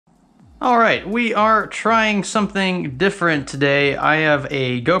All right, we are trying something different today. I have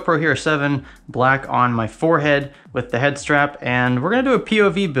a GoPro Hero 7 black on my forehead with the head strap, and we're gonna do a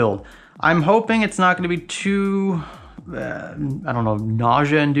POV build. I'm hoping it's not gonna be too, I don't know,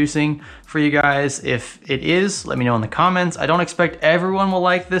 nausea-inducing for you guys. If it is, let me know in the comments. I don't expect everyone will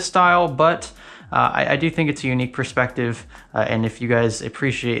like this style, but I do think it's a unique perspective, and if you guys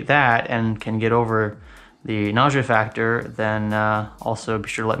appreciate that and can get over the nausea factor, then also be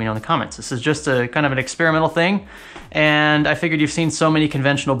sure to let me know in the comments. This is just a kind of an experimental thing, and I figured you've seen so many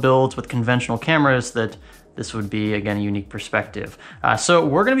conventional builds with conventional cameras that this would be, again, a unique perspective. So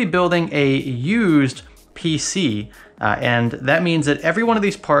we're gonna be building a used PC, and that means that every one of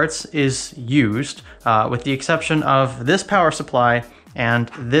these parts is used, with the exception of this power supply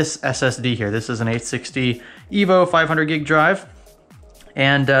and this SSD here. This is an 860 Evo 500 gig drive.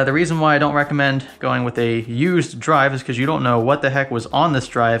 And the reason why I don't recommend going with a used drive is because you don't know what the heck was on this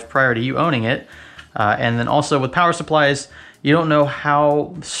drive prior to you owning it. And then also with power supplies, you don't know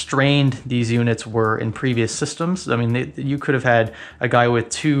how strained these units were in previous systems. I mean, you could have had a guy with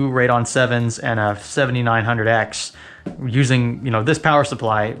 2 Radeon 7s and a 7900X using, this power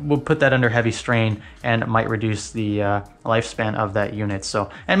supply. We'll put that under heavy strain, and it might reduce the lifespan of that unit. So,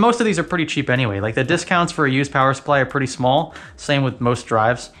 and most of these are pretty cheap anyway. Like, the discounts for a used power supply are pretty small. Same with most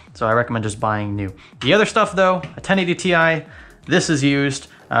drives. So I recommend just buying new. The other stuff though, a 1080 Ti, this is used.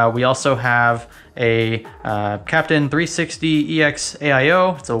 We also have a Captain 360 EX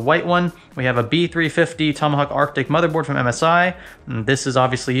AIO. It's a white one. We have a B350 Tomahawk Arctic motherboard from MSI. And this is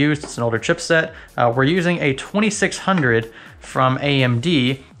obviously used. It's an older chipset. We're using a 2600 from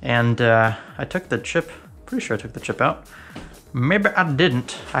AMD, and I took the chip, pretty sure I took the chip out. Maybe I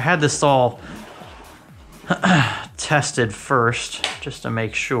didn't. I had this all tested first just to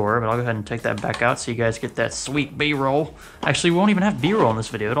make sure, but I'll go ahead and take that back out so you guys get that sweet B-roll. Actually, we won't even have B-roll in this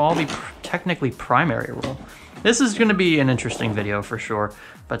video. It'll all be technically primary roll. This is going to be an interesting video for sure,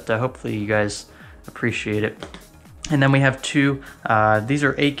 but hopefully you guys appreciate it. And then we have two, these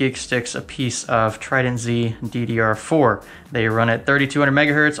are 8 gig sticks, a piece of Trident Z DDR4. They run at 3200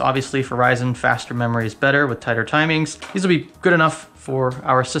 megahertz. Obviously for Ryzen, faster memory is better with tighter timings. These will be good enough for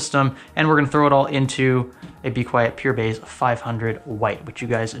our system, and we're gonna throw it all into a Be Quiet Pure Base 500 white, which you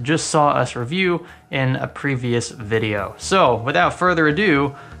guys just saw us review in a previous video. So without further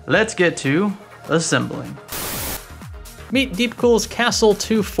ado, let's get to assembling. Meet Deepcool's Castle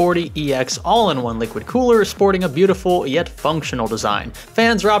 240EX all-in-one liquid cooler, sporting a beautiful yet functional design.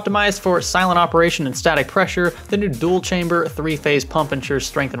 Fans are optimized for silent operation and static pressure. The new dual-chamber 3-phase pump ensures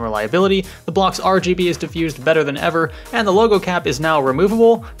strength and reliability. The block's RGB is diffused better than ever, and the logo cap is now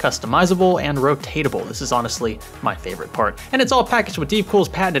removable, customizable, and rotatable. This is honestly my favorite part. And it's all packaged with Deepcool's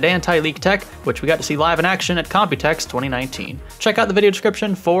patented anti-leak tech, which we got to see live in action at Computex 2019. Check out the video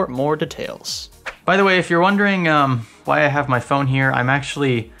description for more details. By the way, if you're wondering why I have my phone here, I'm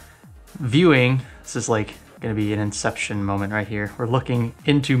actually viewing, this is like gonna be an inception moment right here. We're looking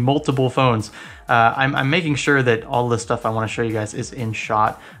into multiple phones. I'm making sure that all the stuff I wanna show you guys is in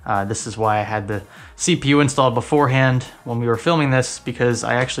shot. This is why I had the CPU installed beforehand when we were filming this, because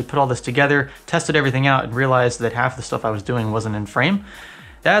I actually put all this together, tested everything out, and realized that half the stuff I was doing wasn't in frame.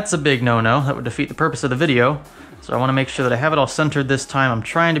 That's a big no-no. That would defeat the purpose of the video. So I wanna make sure that I have it all centered this time. I'm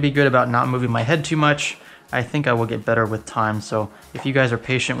trying to be good about not moving my head too much. I think I will get better with time. So if you guys are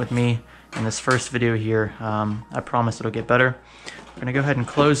patient with me in this first video here, I promise it'll get better. We're gonna go ahead and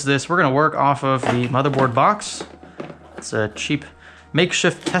close this. We're gonna work off of the motherboard box. It's a cheap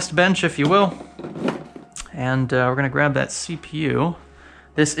makeshift test bench, if you will. And we're gonna grab that CPU.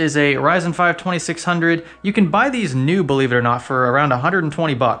 This is a Ryzen 5 2600. You can buy these new, believe it or not, for around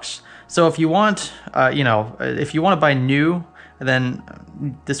 120 bucks. So if you want, if you want to buy new, then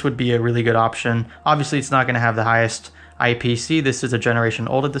this would be a really good option. Obviously, it's not going to have the highest IPC. This is a generation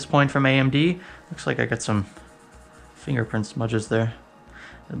old at this point from AMD. Looks like I got some fingerprint smudges there.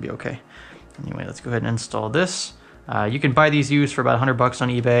 That'll be okay. Anyway, let's go ahead and install this. You can buy these used for about 100 bucks on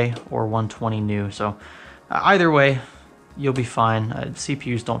eBay or 120 new. So either way, you'll be fine.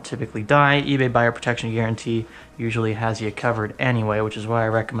 CPUs don't typically die. eBay buyer protection guarantee usually has you covered anyway, which is why I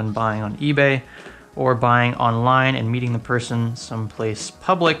recommend buying on eBay or buying online and meeting the person someplace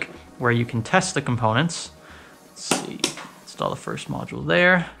public where you can test the components. Let's see, install the first module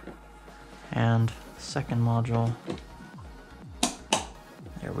there, and second module.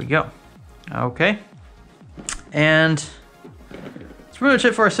 There we go. Okay, and that's pretty much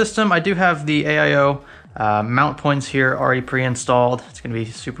it for our system. I do have the AIO mount points here already pre-installed. It's going to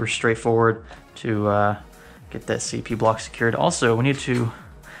be super straightforward to get that CPU block secured. Also, we need to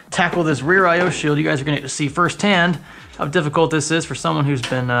tackle this rear IO shield. You guys are going to get to see firsthand how difficult this is for someone who's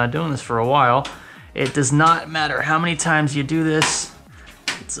been doing this for a while. It does not matter how many times you do this,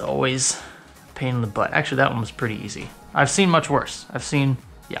 it's always a pain in the butt. Actually, that one was pretty easy. I've seen much worse.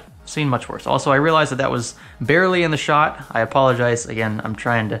 Seen much worse. Also, I realized that that was barely in the shot. I apologize. Again, I'm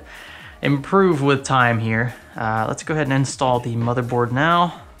trying to improve with time here. Let's go ahead and install the motherboard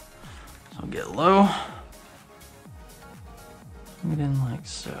now. I'll get low. Bring it in like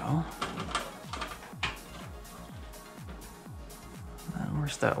so. And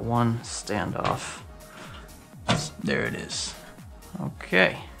where's that one standoff? There it is.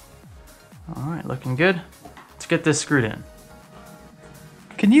 Okay. All right, looking good. Let's get this screwed in.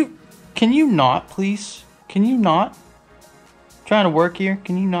 Can you not, please? Can you not? I'm trying to work here.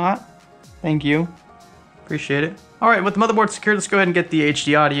 Can you not? Thank you. Appreciate it. All right, with the motherboard secured, let's go ahead and get the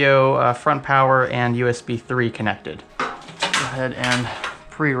HD audio, front power, and USB 3 connected. Let's go ahead and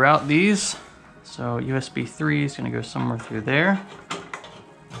pre-route these. So USB 3 is gonna go somewhere through there.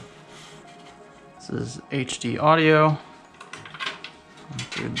 This is HD audio,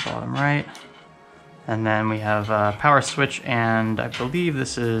 through the bottom right. And then we have a power switch, and I believe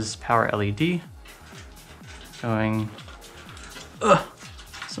this is power LED. Going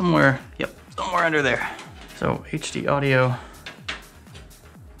somewhere, yep, somewhere under there. So HD audio,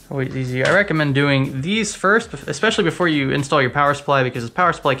 always easy. I recommend doing these first, especially before you install your power supply, because the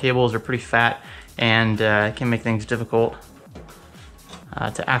power supply cables are pretty fat and it can make things difficult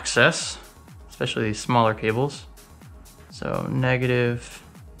to access, especially these smaller cables. So negative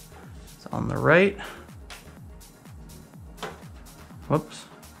is on the right. Whoops.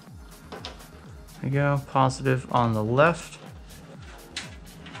 There we go, positive on the left.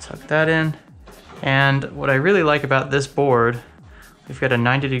 Tuck that in. And what I really like about this board, we've got a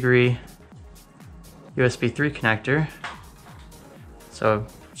 90-degree USB 3 connector. So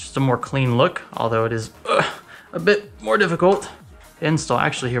just a more clean look, although it is a bit more difficult to install.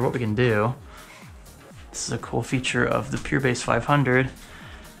 Actually, here, what we can do, this is a cool feature of the PureBase 500.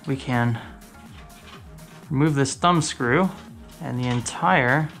 We can remove this thumb screw and the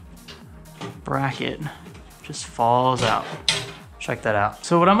entire bracket just falls out. Check that out.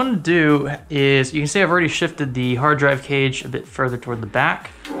 So what I'm gonna do is, you can see I've already shifted the hard drive cage a bit further toward the back.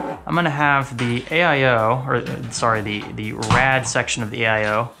 I'm gonna have the AIO, or sorry, the rad section of the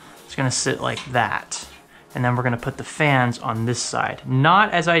AIO. It's gonna sit like that. And then we're gonna put the fans on this side.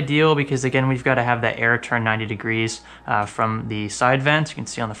 Not as ideal, because again, we've gotta have that air turn 90 degrees from the side vents. You can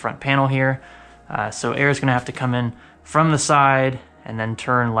see on the front panel here. So air is gonna have to come in from the side and then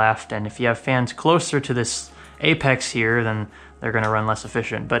turn left. And if you have fans closer to this apex here, then they're gonna run less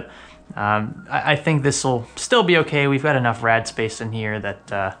efficient. But I think this will still be okay. We've got enough rad space in here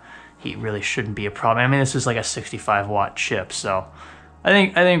that heat really shouldn't be a problem. I mean, this is like a 65-watt chip, so I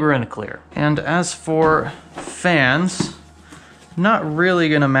think we're in the clear. And as for fans, not really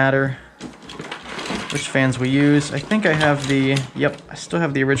gonna matter which fans we use. I think I have I still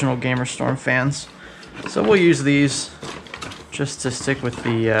have the original GamerStorm fans. So we'll use these just to stick with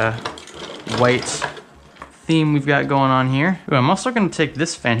the white theme we've got going on here. Ooh, I'm also gonna take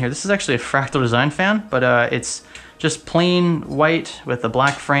this fan here. This is actually a Fractal Design fan, but it's just plain white with a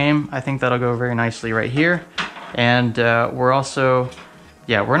black frame. I think that'll go very nicely right here. And we're also,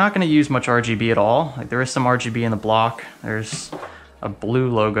 we're not gonna use much RGB at all. Like, there is some RGB in the block. There's a blue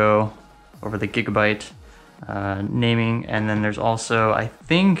logo over the Gigabyte naming, and then there's also, I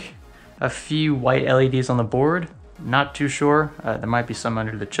think, a few white LEDs on the board. Not too sure. There might be some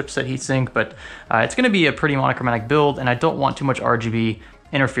under the chipset heatsink, but it's gonna be a pretty monochromatic build, and I don't want too much RGB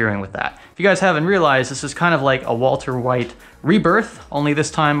interfering with that. If you guys haven't realized, this is kind of like a Walter White rebirth, only this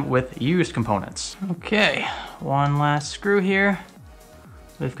time with used components. Okay, one last screw here.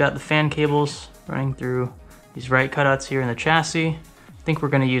 We've got the fan cables running through these right cutouts here in the chassis. I think we're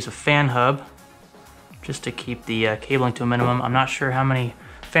gonna use a fan hub just to keep the cabling to a minimum. I'm not sure how many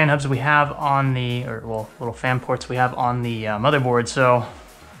fan hubs we have on the, little fan ports we have on the motherboard, so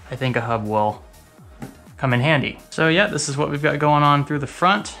I think a hub will come in handy. So yeah, this is what we've got going on through the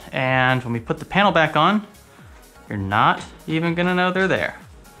front, and when we put the panel back on, you're not even gonna know they're there.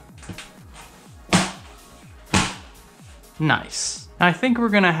 Nice. Now, I think we're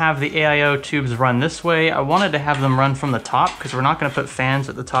gonna have the AIO tubes run this way. I wanted to have them run from the top because we're not gonna put fans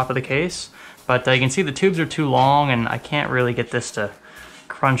at the top of the case, but you can see the tubes are too long and I can't really get this to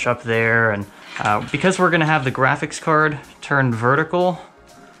crunch up there. And because we're gonna have the graphics card turned vertical,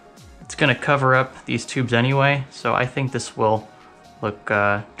 it's gonna cover up these tubes anyway. So I think this will look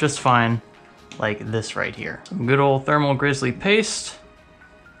just fine like this right here. Some good old thermal grizzly paste.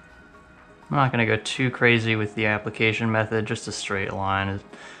 I'm not gonna go too crazy with the application method, just a straight line.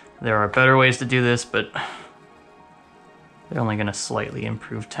 There are better ways to do this, but They're only gonna slightly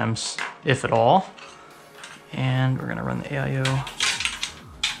improve temps, if at all. And we're gonna run the AIO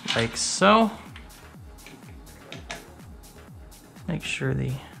like so. Make sure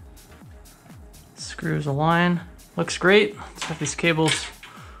the screws align. Looks great. Let's have these cables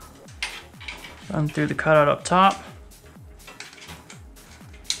run through the cutout up top.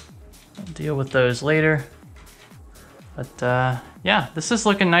 I'll deal with those later. But yeah, this is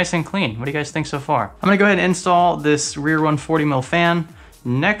looking nice and clean. What do you guys think so far? I'm gonna go ahead and install this rear 140mm fan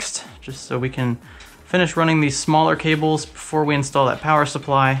next, just so we can finish running these smaller cables before we install that power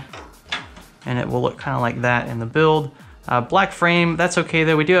supply. And it will look kind of like that in the build. Black frame, that's okay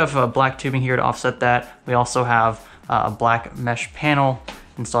though. We do have black tubing here to offset that. We also have a black mesh panel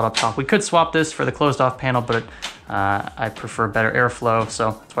installed up top. We could swap this for the closed off panel, but I prefer better airflow,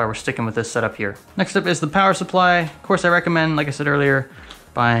 so that's why we're sticking with this setup here. Next up is the power supply. Of course, I recommend, like I said earlier,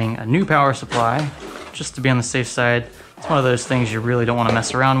 buying a new power supply just to be on the safe side. It's one of those things you really don't want to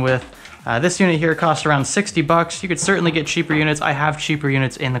mess around with. This unit here costs around 60 bucks. You could certainly get cheaper units. I have cheaper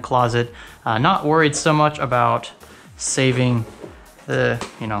units in the closet. Not worried so much about saving the,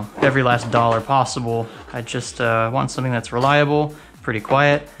 every last dollar possible. I just want something that's reliable, pretty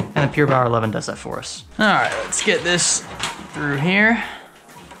quiet, and the Pure Power 11 does that for us. All right, let's get this through here.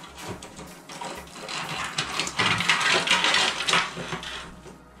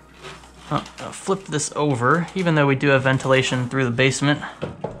 I'll flip this over, even though we do have ventilation through the basement.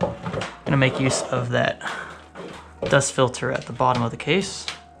 I'm gonna make use of that dust filter at the bottom of the case.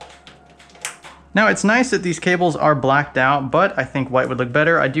 Now it's nice that these cables are blacked out, but I think white would look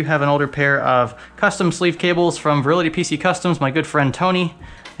better. I do have an older pair of custom sleeve cables from Virility PC Customs, my good friend Tony,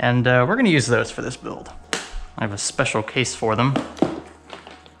 and we're gonna use those for this build. I have a special case for them.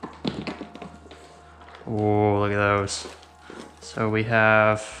 Oh, look at those. So we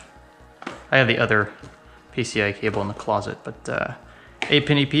have, I have the other PCIe cable in the closet, but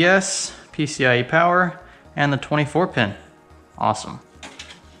 8-pin EPS, PCIe power, and the 24-pin. Awesome.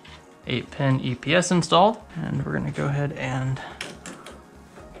 8-pin EPS installed, and we're gonna go ahead and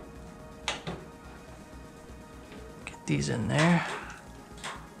get these in there.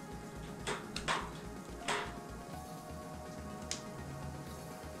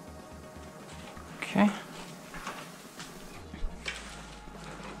 Okay.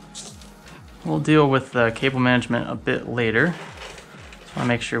 We'll deal with the cable management a bit later. Just want to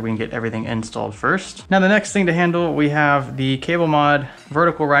make sure we can get everything installed first. Now the next thing to handle, we have the Cable Mod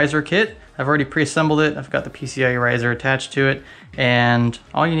vertical riser kit. I've already pre-assembled it. I've got the PCIe riser attached to it, and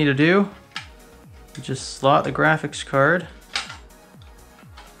all you need to do is just slot the graphics card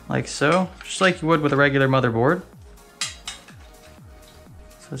like so, just like you would with a regular motherboard.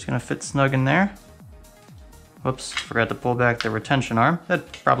 So it's gonna fit snug in there. Whoops, forgot to pull back the retention arm.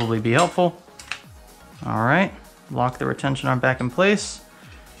 That'd probably be helpful. All right, lock the retention arm back in place,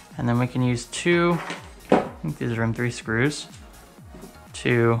 and then we can use two, I think these are M3 screws,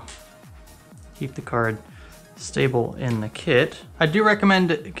 to keep the card stable in the kit. I do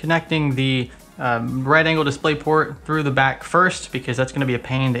recommend connecting the right angle display port through the back first, because that's gonna be a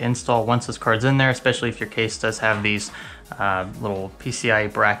pain to install once this card's in there, especially if your case does have these little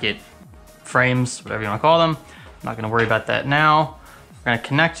PCIe bracket frames, whatever you wanna call them. I'm not gonna worry about that now. We're gonna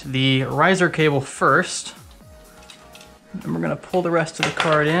connect the riser cable first, and we're gonna pull the rest of the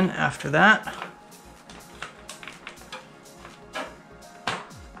card in after that.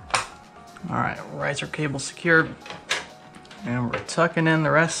 All right, riser cable secured, and we're tucking in the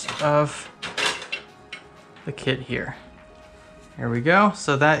rest of the kit here. Here we go.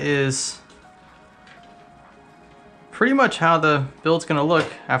 So that is pretty much how the build's gonna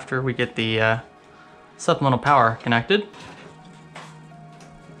look after we get the supplemental power connected.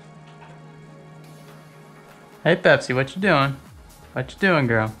 Hey Pepsi, what you doing? What you doing,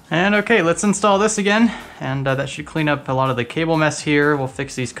 girl? And okay, let's install this again, and that should clean up a lot of the cable mess here. We'll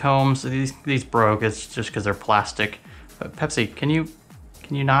fix these combs. These broke, it's just because they're plastic. But Pepsi, can you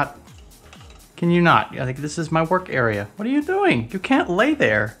not? Can you not? I think this is my work area. What are you doing? You can't lay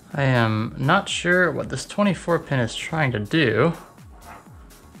there. I am not sure what this 24-pin is trying to do.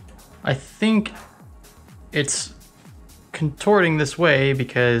 I think it's contorting this way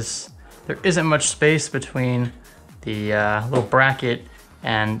because there isn't much space between the little bracket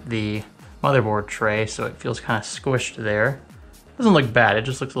and the motherboard tray, so it feels kind of squished there. Doesn't look bad, it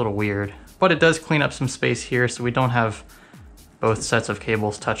just looks a little weird. But it does clean up some space here, so we don't have both sets of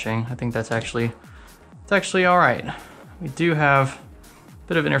cables touching. I think it's actually all right. We do have a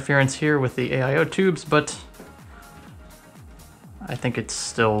bit of interference here with the AIO tubes, but I think it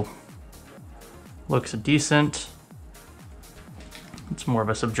still looks decent. It's more of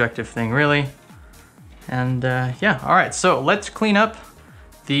a subjective thing, really. And yeah, all right, so let's clean up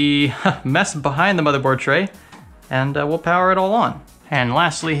the mess behind the motherboard tray, and we'll power it all on. And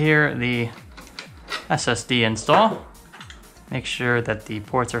lastly here, the SSD install. Make sure that the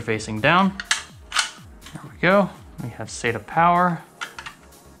ports are facing down. There we go. We have SATA power.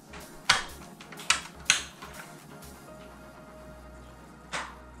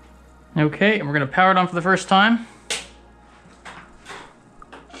 Okay, and we're gonna power it on for the first time.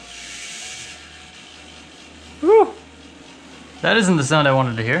 Woo! That isn't the sound I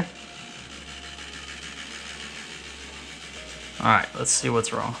wanted to hear. All right, let's see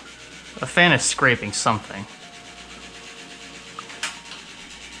what's wrong. The fan is scraping something.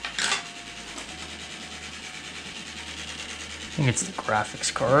 I think it's the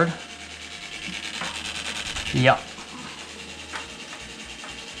graphics card. Yep.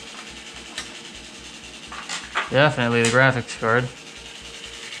 Definitely the graphics card.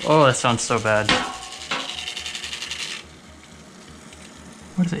 Oh, that sounds so bad.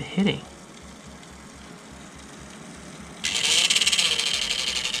 What is it hitting?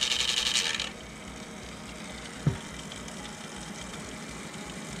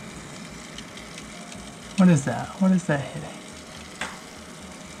 What is that? What is that hitting?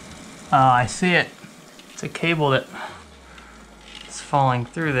 Oh, I see it. It's a cable that is falling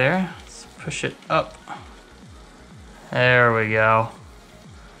through there. Let's push it up. There we go.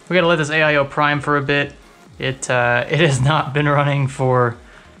 We gotta let this AIO prime for a bit. It has not been running for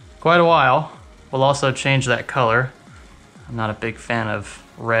quite a while. We'll also change that color. I'm not a big fan of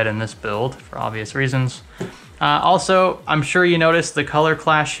red in this build for obvious reasons. Also, I'm sure you noticed the color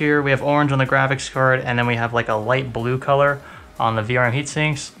clash here. We have orange on the graphics card, and then we have like a light blue color on the VRM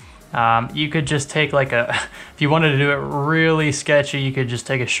heatsinks. You could just take like if you wanted to do it really sketchy, you could just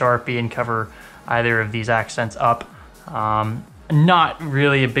take a Sharpie and cover either of these accents up. Not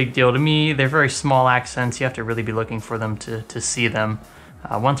really a big deal to me. They're very small accents. You have to really be looking for them to see them.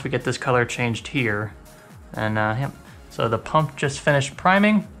 Once we get this color changed here, and yeah. So the pump just finished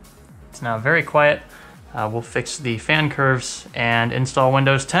priming. It's now very quiet. We'll fix the fan curves and install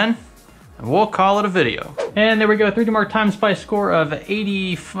Windows 10, and we'll call it a video. And there we go, 3D Mark Time Spy score of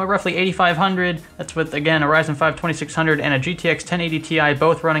roughly 8,500. That's with, again, a Ryzen 5 2600 and a GTX 1080 Ti,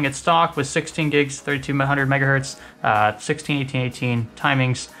 both running at stock with 16 gigs, 3200 megahertz, 16, 18, 18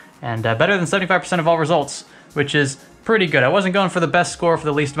 timings, and better than 75% of all results, which is pretty good. I wasn't going for the best score for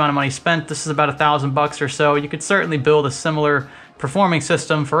the least amount of money spent. This is about $1,000 or so. You could certainly build a similar performing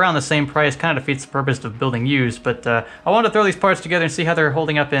system for around the same price. Kind of defeats the purpose of building used, but I wanted to throw these parts together and see how they're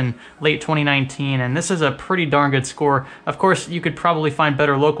holding up in late 2019, and this is a pretty darn good score. Of course, you could probably find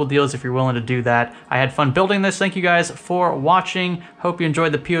better local deals if you're willing to do that. I had fun building this. Thank you guys for watching. Hope you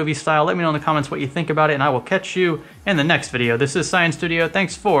enjoyed the POV style. Let me know in the comments what you think about it, and I will catch you in the next video. This is Science Studio.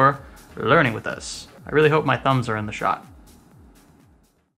 Thanks for learning with us. I really hope my thumbs are in the shot.